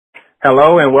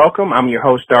Hello and welcome. I'm your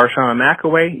host, Darshawn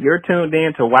McAway. You're tuned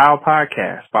in to WOW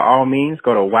Podcast. By all means,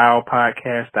 go to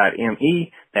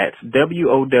wowpodcast.me. That's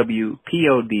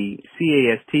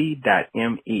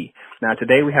WOWPODCAST.me. Now,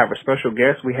 today we have a special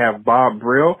guest. We have Bob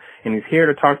Brill, and he's here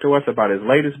to talk to us about his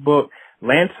latest book,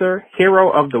 Lancer,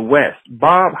 Hero of the West.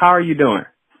 Bob, how are you doing?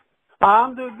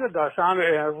 I'm doing good, Darshawn.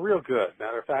 Real good.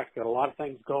 Matter of fact, got a lot of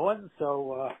things going,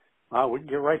 so we can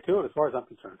get right to it as far as I'm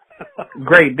concerned.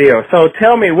 Great deal. So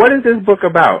tell me, what is this book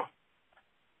about?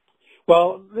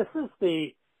 Well, this is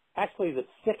actually the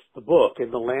sixth book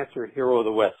in the Lancer Hero of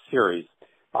the West series,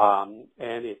 and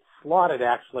it's slotted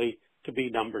actually to be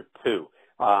number 2.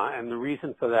 And the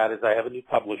reason for that is I have a new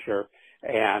publisher,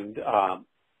 and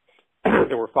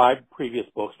there were 5 previous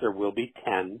books. There will be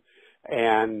 10.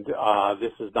 And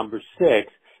this is number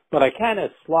 6, but I kind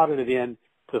of slotted it in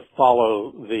to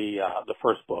follow the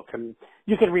first book. And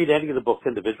you can read any of the books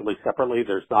individually separately.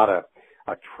 There's not a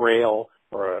trail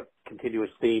or a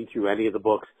continuous theme through any of the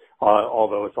books,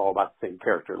 although it's all about the same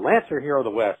character. Lancer, Hero of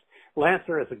the West.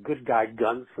 Lancer is a good guy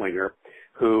gunslinger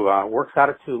who works out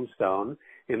of Tombstone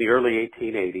in the early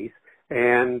 1880s,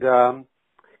 and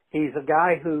he's a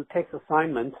guy who takes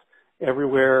assignments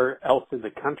everywhere else in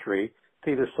the country to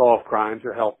either solve crimes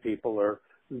or help people or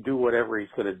do whatever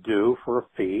he's going to do for a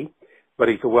fee. But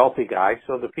he's a wealthy guy,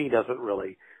 so the fee doesn't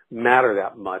really matter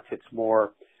that much. It's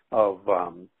more of,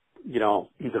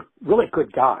 he's a really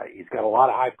good guy. He's got a lot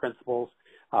of high principles.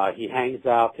 He hangs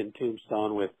out in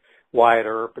Tombstone with Wyatt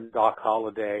Earp and Doc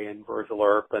Holliday and Virgil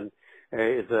Earp, and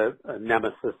is a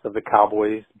nemesis of the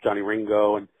Cowboys, Johnny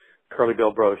Ringo and Curly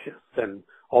Bill Brocious, and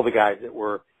all the guys that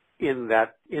were in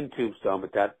Tombstone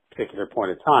at that particular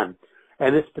point in time.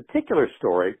 And this particular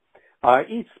story,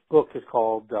 each book is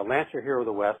called Lancer, Hero of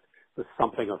the West, The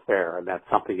Something Affair, and that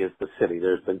something is the city.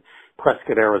 There's been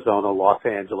Prescott, Arizona, Los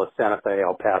Angeles, Santa Fe,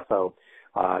 El Paso,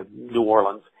 New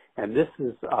Orleans, and this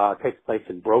takes place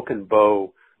in Broken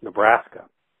Bow, Nebraska,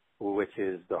 which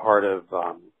is the heart of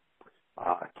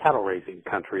cattle raising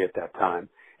country at that time.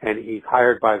 And he's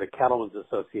hired by the Cattlemen's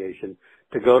Association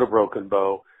to go to Broken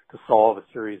Bow to solve a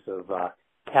series of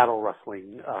cattle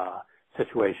rustling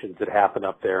situations that happen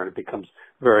up there, and it becomes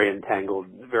very entangled,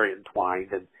 very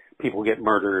entwined, and people get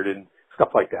murdered and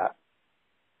stuff like that.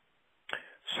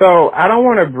 So I don't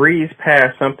want to breeze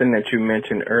past something that you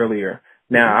mentioned earlier.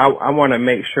 Now, I want to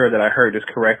make sure that I heard this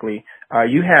correctly.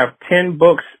 You have 10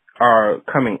 books are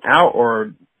coming out,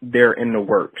 or they're in the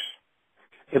works?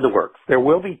 In the works. There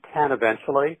will be 10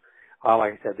 eventually.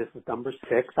 Like I said, this is number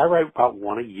 6. I write about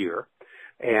 1 a year,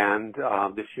 and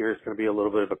this year is going to be a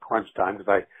little bit of a crunch time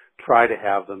because I try to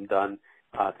have them done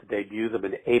to debut them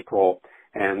in April.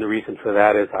 And the reason for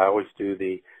that is I always do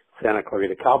the Santa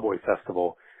Clarita Cowboy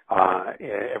Festival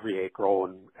every April,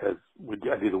 and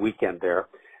I do the weekend there.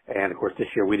 And of course,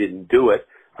 this year we didn't do it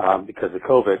because of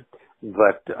COVID,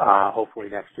 but hopefully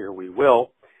next year we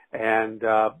will. And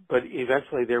but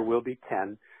eventually there will be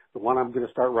 10. The one I'm going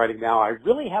to start writing now, I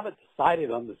really haven't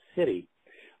decided on the city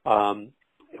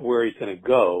where he's going to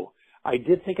go. I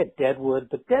did think of Deadwood,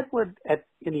 but Deadwood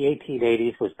in the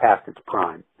 1880s was past its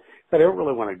prime. So I don't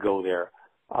really want to go there.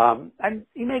 And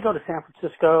he may go to San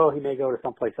Francisco. He may go to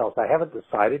someplace else. I haven't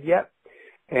decided yet.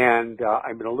 And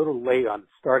I've been a little late on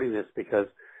starting this because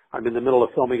I'm in the middle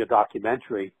of filming a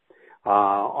documentary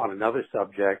on another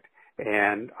subject.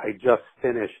 And I just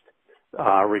finished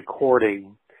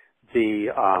recording the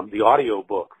audio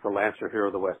book for Lancer, Hero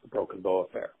of the West, The Broken Bow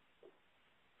Affair.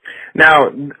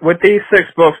 Now, with these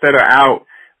 6 books that are out,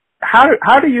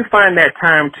 how do you find that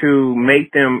time to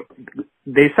make them?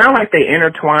 They sound like they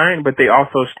intertwine, but they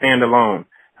also stand alone.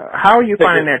 How are you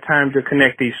finding that time to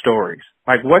connect these stories?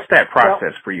 Like, what's that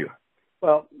process for you?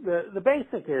 Well, the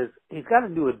basic is he's got a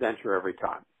new adventure every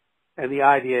time, and the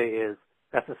idea is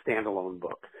that's a standalone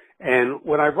book. And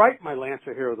when I write my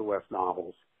Lancer Hero of the West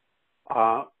novels,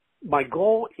 my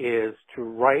goal is to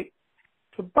write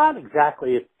to about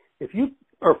exactly if you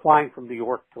are flying from New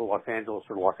York to Los Angeles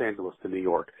or Los Angeles to New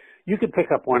York, you can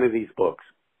pick up one of these books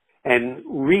and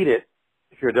read it.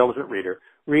 If you're a diligent reader,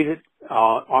 read it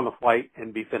on the flight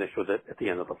and be finished with it at the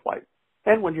end of the flight.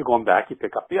 And when you're going back, you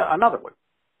pick up another one.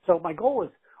 So my goal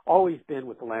has always been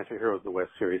with the Lancer Hero of the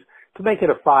West series to make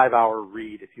it a 5-hour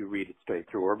read if you read it straight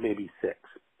through, or maybe 6.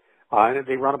 And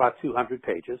they run about 200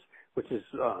 pages, which is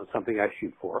something I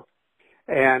shoot for.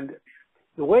 And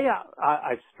the way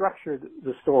I've structured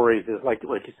the stories is like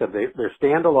you said, they're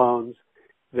standalones.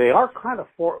 They are kind of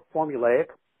formulaic.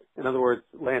 In other words,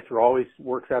 Lancer always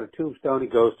works out of Tombstone. He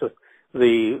goes to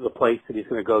the place that he's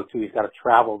going to go to. He's got to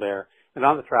travel there. And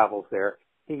on the travels there,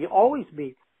 he always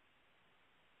meets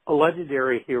a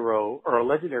legendary hero or a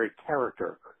legendary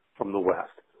character from the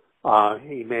West.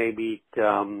 He may meet,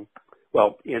 in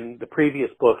the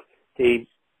previous book, he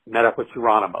met up with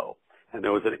Geronimo, and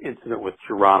there was an incident with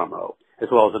Geronimo, as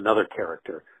well as another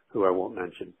character who I won't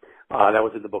mention. That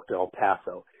was in the book to El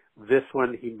Paso. This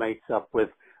one, he meets up with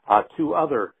two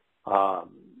other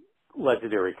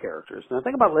legendary characters. And the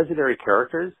thing about legendary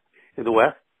characters in the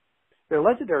West, they're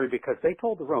legendary because they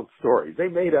told their own stories. They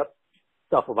made up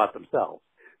stuff about themselves.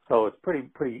 So it's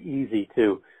pretty easy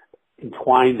to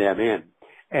entwine them in.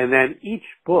 And then each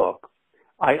book,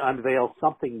 I unveil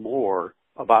something more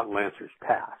about Lancer's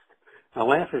past. Now,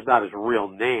 Lancer's not his real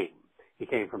name. He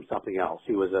came from something else.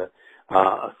 He was a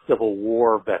Civil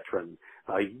War veteran,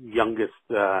 youngest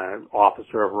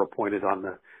officer ever appointed on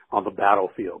the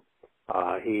battlefield.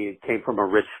 He came from a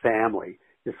rich family.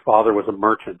 His father was a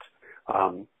merchant,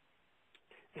 and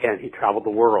he traveled the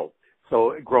world.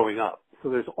 So growing up, so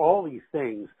there's all these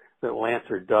things that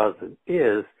Lancer does and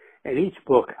is, and each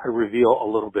book I reveal a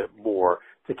little bit more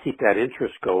to keep that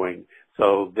interest going,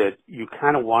 so that you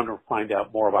kind of want to find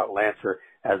out more about Lancer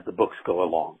as the books go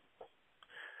along.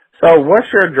 So what's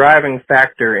your driving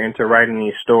factor into writing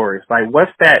these stories? Like,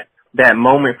 what's that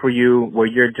moment for you where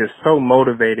you're just so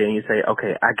motivated and you say,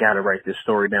 okay, I got to write this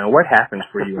story down? What happens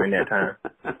for you in that time?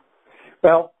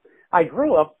 Well, I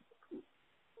grew up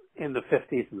in the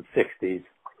 50s and 60s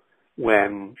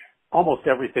when almost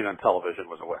everything on television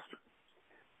was a Western.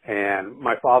 And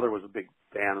my father was a big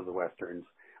fan of the Westerns.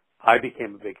 I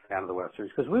became a big fan of the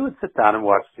Westerns because we would sit down and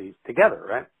watch these together,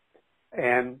 right?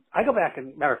 And I go back,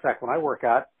 and matter of fact, when I work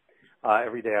out,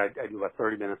 every day I do about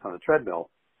 30 minutes on the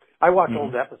treadmill. I watch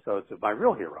old episodes of my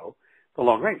real hero, The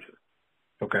Lone Ranger.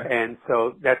 Okay. And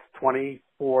so that's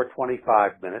 24,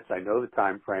 25 minutes. I know the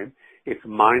time frame. It's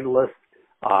mindless,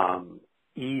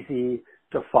 easy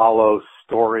to follow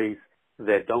stories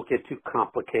that don't get too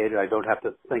complicated. I don't have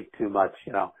to think too much,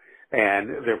 and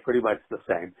they're pretty much the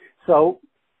same. So,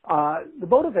 the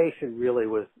motivation really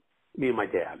was me and my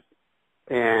dad.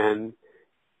 And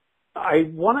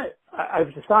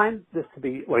I've designed this to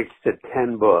be, like you said,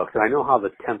 10 books, and I know how the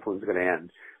 10th one's going to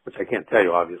end, which I can't tell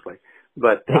you, obviously,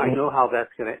 but I know how that's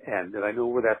going to end, and I know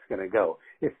where that's going to go.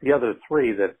 It's the other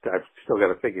three that I've still got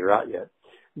to figure out yet.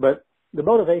 But the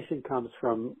motivation comes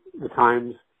from the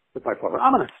times with my father.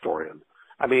 I'm an historian.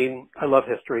 I mean, I love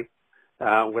history,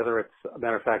 whether it's, a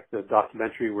matter of fact, the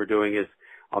documentary we're doing is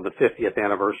on the 50th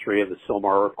anniversary of the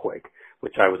Sylmar earthquake,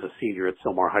 which I was a senior at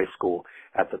Sylmar High School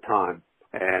at the time,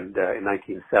 and in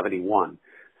 1971.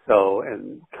 So,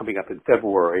 and coming up in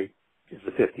February is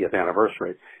the 50th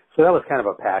anniversary. So that was kind of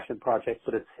a passion project,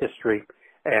 but it's history,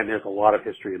 and there's a lot of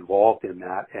history involved in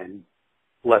that, and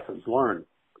lessons learned.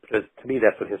 Because to me,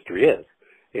 that's what history is.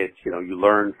 It's, you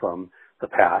learn from the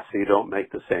past so you don't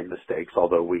make the same mistakes,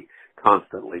 although we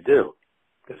constantly do,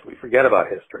 because we forget about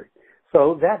history.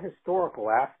 So that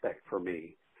historical aspect for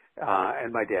me,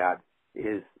 and my dad,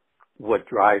 is what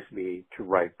drives me to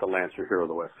write the Lancer Hero of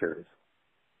the West series.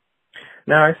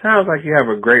 Now, it sounds like you have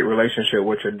a great relationship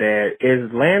with your dad. Is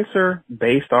Lancer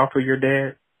based off of your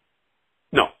dad?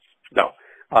 No.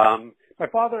 My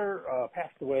father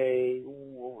passed away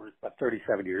about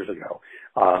 37 years ago.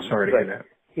 Sorry to hear that.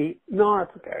 It's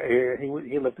okay.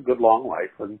 He lived a good long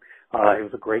life, and he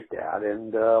was a great dad,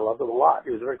 and loved it a lot.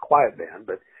 He was a very quiet man,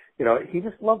 but he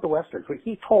just loved the Westerns. But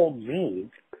he told me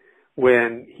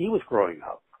when he was growing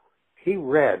up, he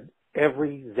read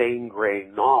every Zane Grey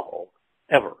novel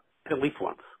ever, at least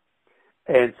once.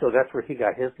 And so that's where he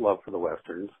got his love for the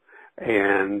Westerns.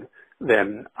 And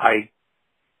then I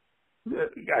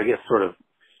guess sort of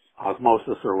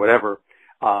osmosis or whatever,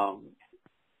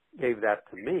 gave that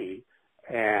to me.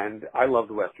 And I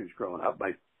loved Westerns growing up.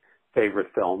 My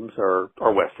favorite films are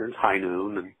Westerns, High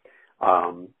Noon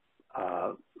and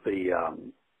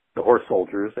the Horse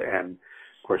Soldiers, and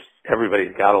of course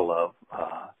everybody's got to love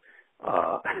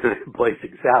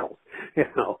Blazing Saddles.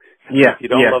 Yeah. If you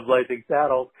don't love Blazing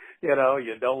Saddles, you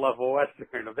don't love a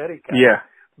Western of any kind. Yeah.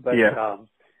 But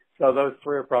so those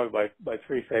three are probably my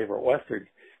three favorite Westerns.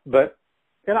 But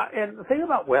and the thing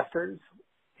about Westerns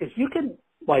is you can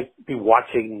be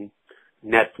watching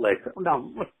Netflix.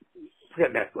 No,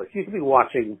 forget Netflix. You can be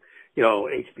watching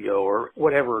HBO or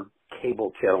whatever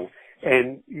cable channel,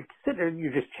 and you sit there and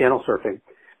you're just channel surfing,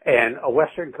 and a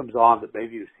Western comes on that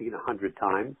maybe you've seen 100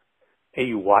 times, and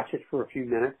you watch it for a few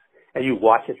minutes, and you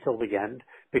watch it till the end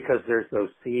because there's those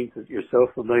scenes that you're so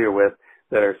familiar with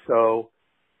that are so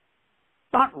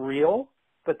not real,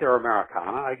 but they're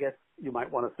Americana, I guess you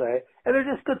might want to say, and they're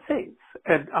just good scenes.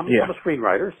 And I'm a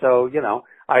screenwriter, so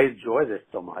I enjoy this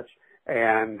so much.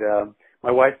 And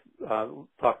my wife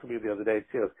talked to me the other day.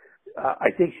 She goes,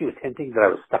 I think she was hinting that I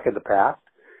was stuck in the past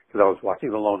because I was watching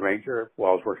The Lone Ranger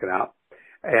while I was working out.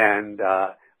 And,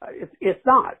 it's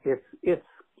not. It's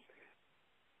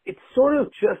sort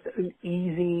of just an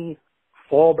easy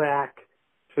fallback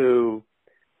to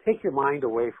take your mind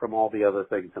away from all the other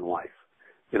things in life.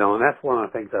 You know, and that's one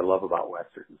of the things I love about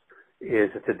Westerns is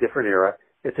it's a different era.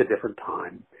 It's a different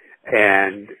time.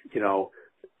 And, you know,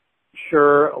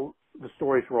 sure, the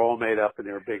stories were all made up and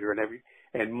they're bigger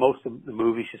and most of the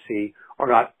movies you see are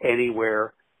not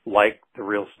anywhere like the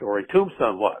real story.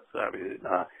 Tombstone was. I mean,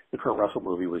 the Kurt Russell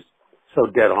movie was so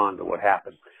dead on to what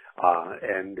happened.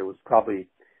 And it was probably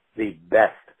the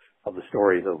best of the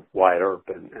stories of Wyatt Earp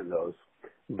and those.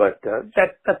 But,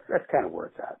 that's kind of where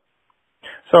it's at.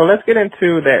 So let's get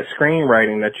into that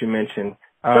screenwriting that you mentioned.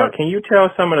 Sure. Can you tell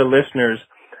some of the listeners,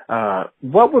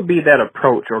 what would be that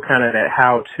approach or kind of that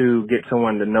how to get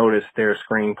someone to notice their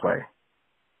screenplay?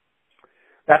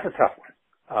 That's a tough one.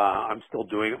 I'm still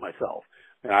doing it myself.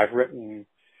 And I've written,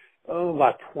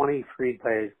 about 20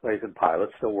 screenplays and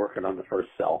pilots, still working on the first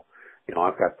cell. You know,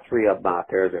 I've got 3 of them out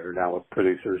there that are now with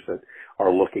producers that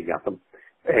are looking at them,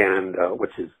 and,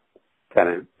 which is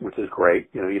great.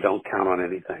 You know, you don't count on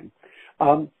anything.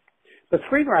 But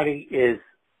screenwriting is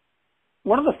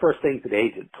one of the first things an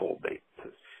agent told me.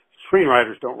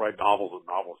 Screenwriters don't write novels and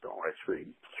novels don't write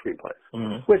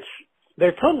screenplays, which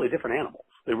they're totally different animals.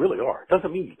 They really are. It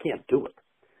doesn't mean you can't do it.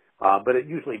 But it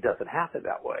usually doesn't happen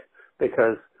that way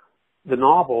because the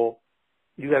novel,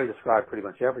 you got to describe pretty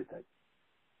much everything.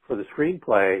 For the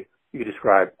screenplay, you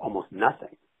describe almost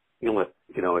nothing. You know,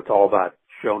 it's all about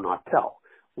show, not tell.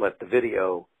 Let the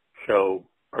video show,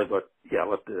 or let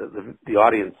the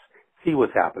audience see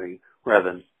what's happening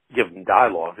rather than give them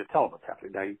dialogue to tell them what's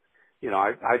happening. Now, you know,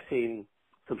 I've seen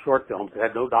some short films that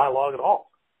had no dialogue at all.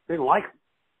 Didn't like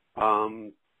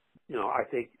them. You know, I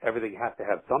think everything has to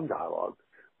have some dialogue,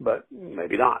 but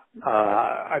maybe not.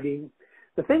 I mean,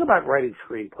 the thing about writing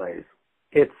screenplays,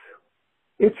 it's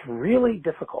really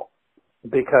difficult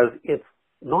because it's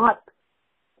not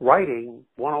writing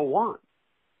 101.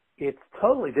 It's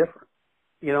totally different.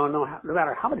 You know, no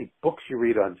matter how many books you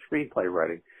read on screenplay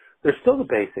writing, there's still the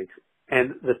basics.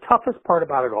 And the toughest part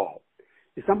about it all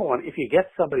is, number one, if you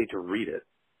get somebody to read it,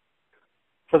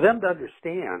 for them to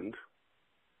understand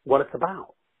what it's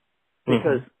about.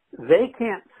 Because they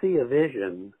can't see a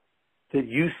vision that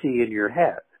you see in your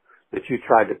head that you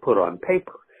tried to put on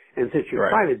paper. And since you're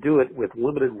trying to do it with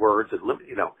limited words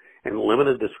and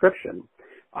limited description,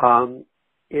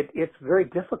 it's very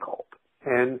difficult.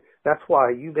 And that's why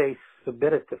you may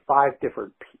submit it to 5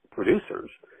 different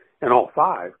producers, and all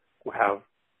 5 will have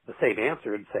the same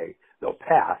answer and say they'll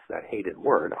pass, that hated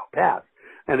word, I'll pass.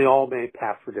 And they all may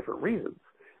pass for different reasons.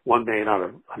 One may not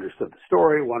have understood the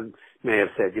story. One may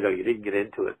have said, you know, you didn't get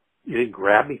into it. You didn't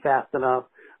grab me fast enough.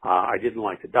 I didn't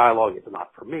like the dialogue. It's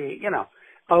not for me. You know,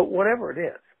 whatever it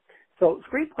is. So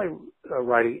screenplay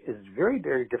writing is very,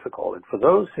 very difficult. And for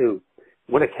those who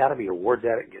win Academy Awards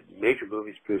at it and get major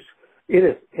movies produced,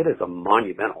 it is a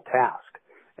monumental task.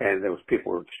 And those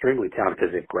people are extremely talented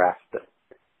because they've grasped it.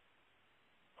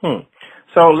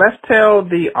 So let's tell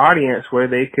the audience where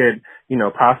they could, you know,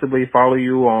 possibly follow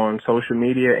you on social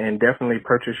media and definitely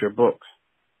purchase your books.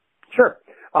 Sure.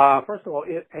 First of all,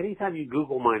 anytime you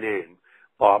Google my name,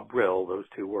 Bob Brill, those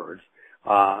 2 words,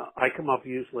 I come up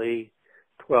usually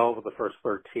 12 of the first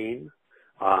 13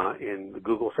 in the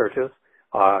Google searches.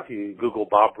 If you Google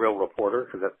Bob Brill Reporter,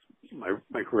 because that's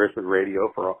my career's been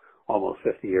radio for almost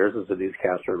 50 years as a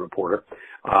newscaster and reporter.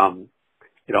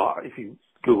 You know, if you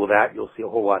Google that, you'll see a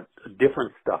whole lot of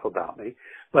different stuff about me.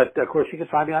 But of course, you can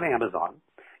find me on Amazon.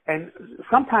 And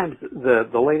sometimes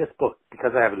the latest book,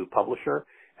 because I have a new publisher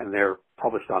and they're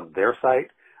published on their site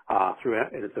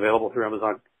and it's available through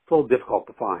Amazon, it's a little difficult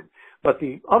to find. But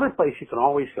the other place you can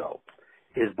always go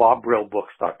is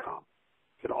BobBrillBooks.com.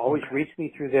 You can always reach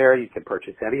me through there. You can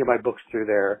purchase any of my books through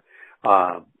there,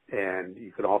 and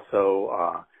you can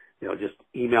also just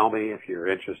email me if you're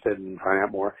interested in finding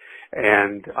out more.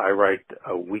 And I write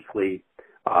a weekly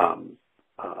column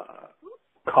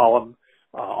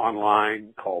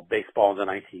online called Baseball in the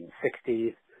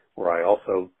 1960s, where I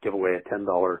also give away a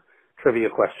 $10 trivia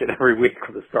question every week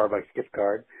for the Starbucks gift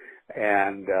card.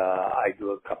 And I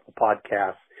do a couple of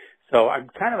podcasts. So I'm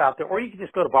kind of out there. Or you can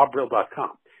just go to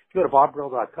BobBrill.com. If you go to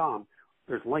BobBrill.com,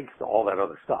 there's links to all that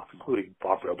other stuff, including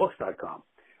BobBrillBooks.com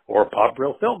or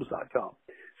BobBrillFilms.com.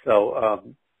 So,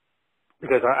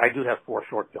 because I do have 4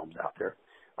 short films out there.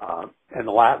 And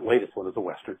the latest one is a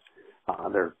Western.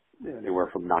 They're anywhere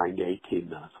from 9 to 18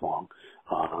 minutes long.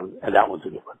 And that one's a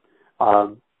good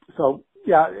one. So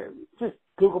yeah, just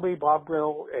Google me, Bob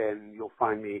Brill, and you'll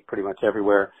find me pretty much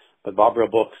everywhere. But Bob Brill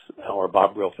Books or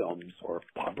Bob Brill Films or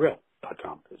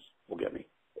BobBrill.com will get me.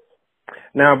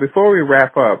 Now, before we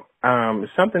wrap up,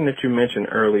 something that you mentioned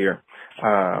earlier,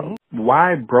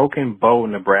 why Broken Bow,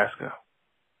 Nebraska?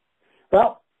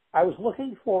 Well, I was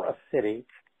looking for a city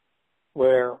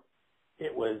where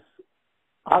it was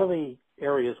out of the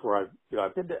areas where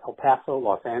I've been to El Paso,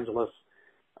 Los Angeles,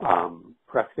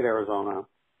 Prescott, Arizona,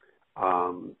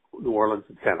 New Orleans,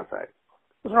 and Santa Fe.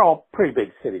 Those are all pretty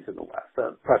big cities in the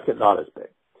West. Prescott not as big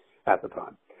at the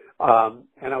time.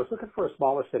 And I was looking for a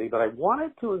smaller city, but I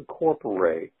wanted to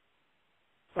incorporate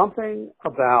something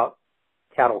about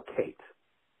Cattle Kate.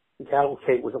 And Cattle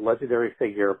Kate was a legendary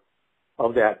figure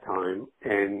of that time,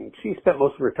 and she spent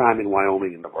most of her time in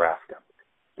Wyoming and Nebraska.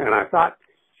 And I thought,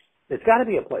 it's got to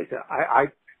be a place. I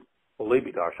believe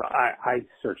me, Darshan, I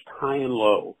searched high and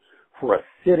low for a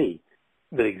city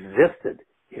that existed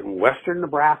in western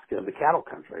Nebraska, the cattle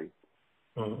country,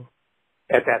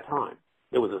 at that time.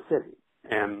 It was a city.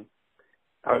 And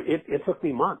it took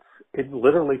me months. It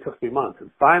literally took me months.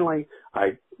 And finally,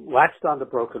 I latched onto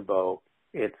Broken Bow.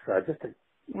 It's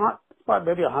about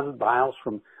maybe 100 miles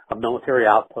from a military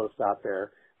outpost out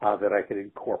there that I could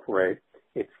incorporate.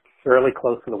 It's fairly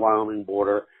close to the Wyoming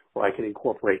border where I could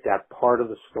incorporate that part of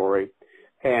the story.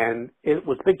 And it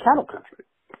was big cattle country.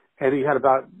 And you had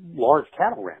about large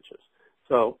cattle ranches.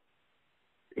 So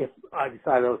if I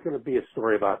decided it was going to be a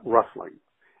story about rustling.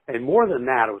 And more than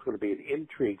that, it was going to be an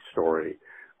intrigue story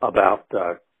about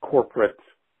corporate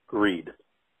greed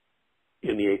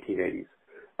in the 1880s.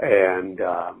 And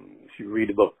if you read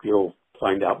the book, you'll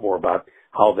find out more about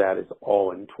how that is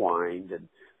all entwined and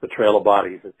the trail of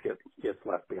bodies that gets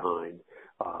left behind.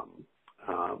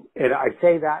 And I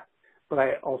say that, but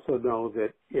I also know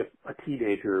that if a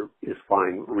teenager is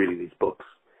fine reading these books,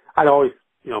 I'd always,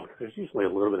 because there's usually a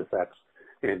little bit of sex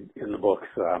in the books,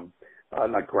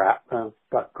 not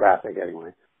graphic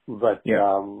anyway. But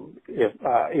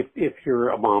if you're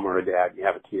a mom or a dad, and you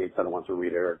have a teenage son who wants to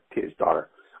read it, or a teenage daughter,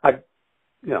 I'd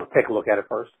take a look at it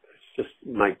first. It just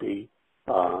might be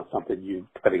something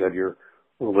depending on your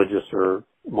religious or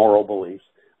moral beliefs,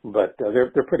 but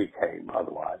they're pretty tame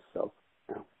otherwise. So.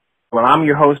 Well, I'm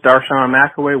your host, Darshan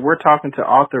McAway. We're talking to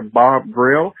author Bob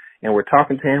Brill, and we're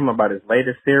talking to him about his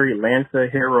latest series, Lancer,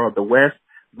 Hero of the West.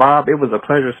 Bob, it was a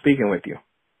pleasure speaking with you.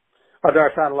 Oh,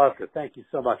 Darshan, I loved it. Thank you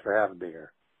so much for having me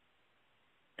here.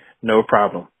 No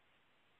problem.